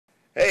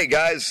Hey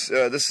guys,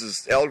 this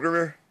is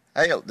Eldgrimr.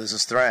 Hey, this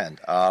is Thrand.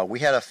 We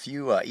had a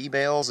few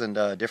emails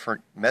and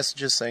different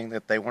messages saying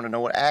that they want to know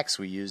what axe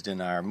we used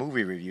in our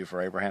movie review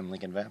for Abraham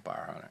Lincoln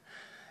Vampire Hunter.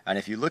 And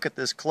if you look at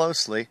this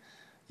closely,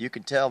 you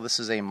can tell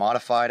this is a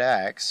modified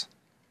axe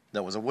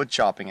that was a wood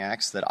chopping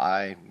axe that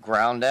I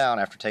ground down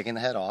after taking the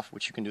head off,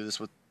 which you can do this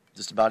with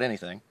just about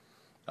anything.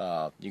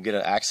 You get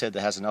an axe head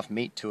that has enough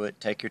meat to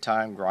it, take your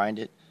time, grind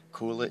it,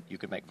 cool it. You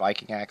can make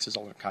Viking axes,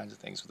 all kinds of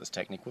things with this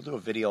technique. We'll do a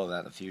video of that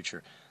in the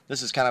future.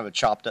 This is kind of a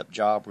chopped up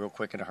job, real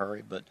quick in a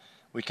hurry, but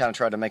we kind of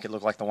tried to make it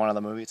look like the one in the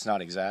movie. It's not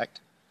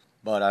exact,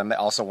 but I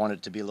also wanted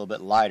it to be a little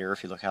bit lighter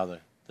if you look how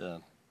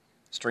the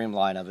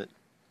streamline of it.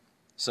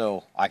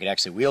 So I could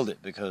actually wield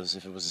it, because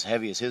if it was as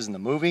heavy as his in the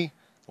movie,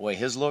 the way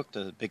his looked,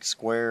 a big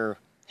square,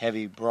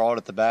 heavy, broad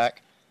at the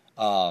back,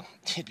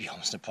 it'd be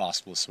almost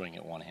impossible to swing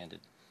it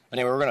one-handed.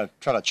 Anyway, we're going to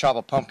try to chop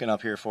a pumpkin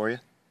up here for you.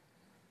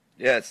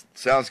 Yeah, it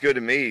sounds good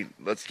to me.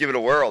 Let's give it a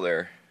whirl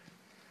there.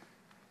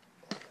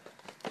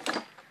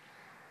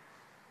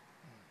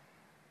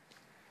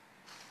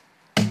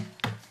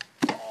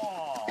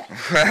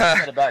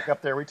 Set it back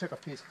up there. We took a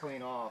piece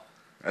clean off.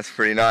 That's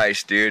pretty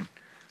nice, dude.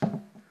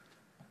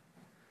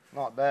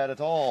 Not bad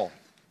at all.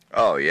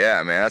 Oh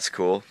yeah, man, that's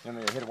cool. You want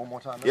me to hit it one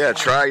more time? Yeah,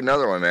 try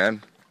another one,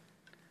 man.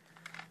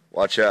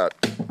 Watch out.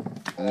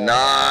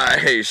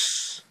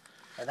 Nice.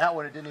 And that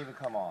one, it didn't even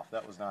come off.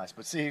 That was nice.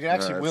 But see, you can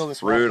actually No, wheel this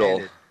brutal.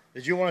 one-handed.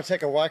 Did you want to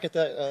take a whack at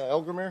that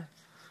Eldgrimr?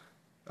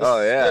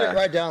 Oh yeah. Put it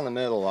right down the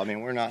middle. I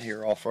mean, we're not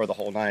here all for the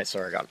whole night.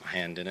 Sorry, I got my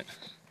hand in it.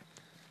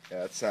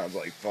 Yeah, that sounds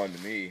like fun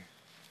to me.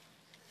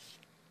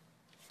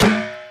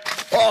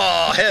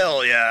 Oh,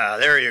 hell yeah.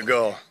 There you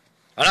go.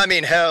 And I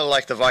mean hell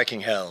like the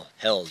Viking hell.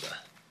 Helda.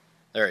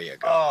 There you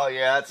go. Oh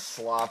yeah, that's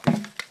sloppy.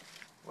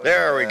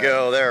 There we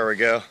go. There we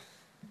go.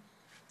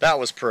 That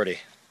was pretty.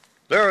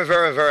 Very,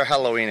 very, very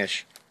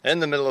Halloweenish. In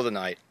the middle of the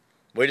night.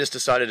 We just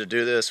decided to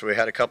do this. We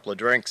had a couple of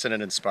drinks and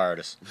it inspired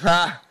us.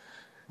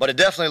 But it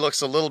definitely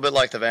looks a little bit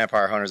like the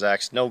Vampire Hunter's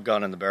axe. No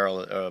gun in the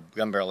barrel,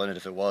 gun barrel in it.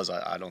 If it was,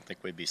 I don't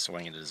think we'd be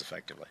swinging it as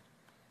effectively.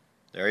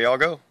 There y'all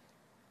go.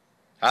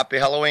 Happy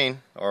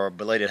Halloween, or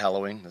belated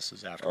Halloween. This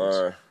is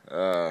afterwards.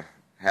 Or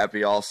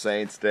happy All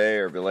Saints Day,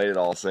 or belated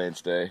All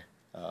Saints Day.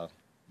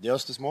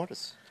 Dios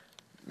mortis.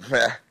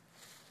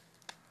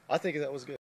 I think that was good.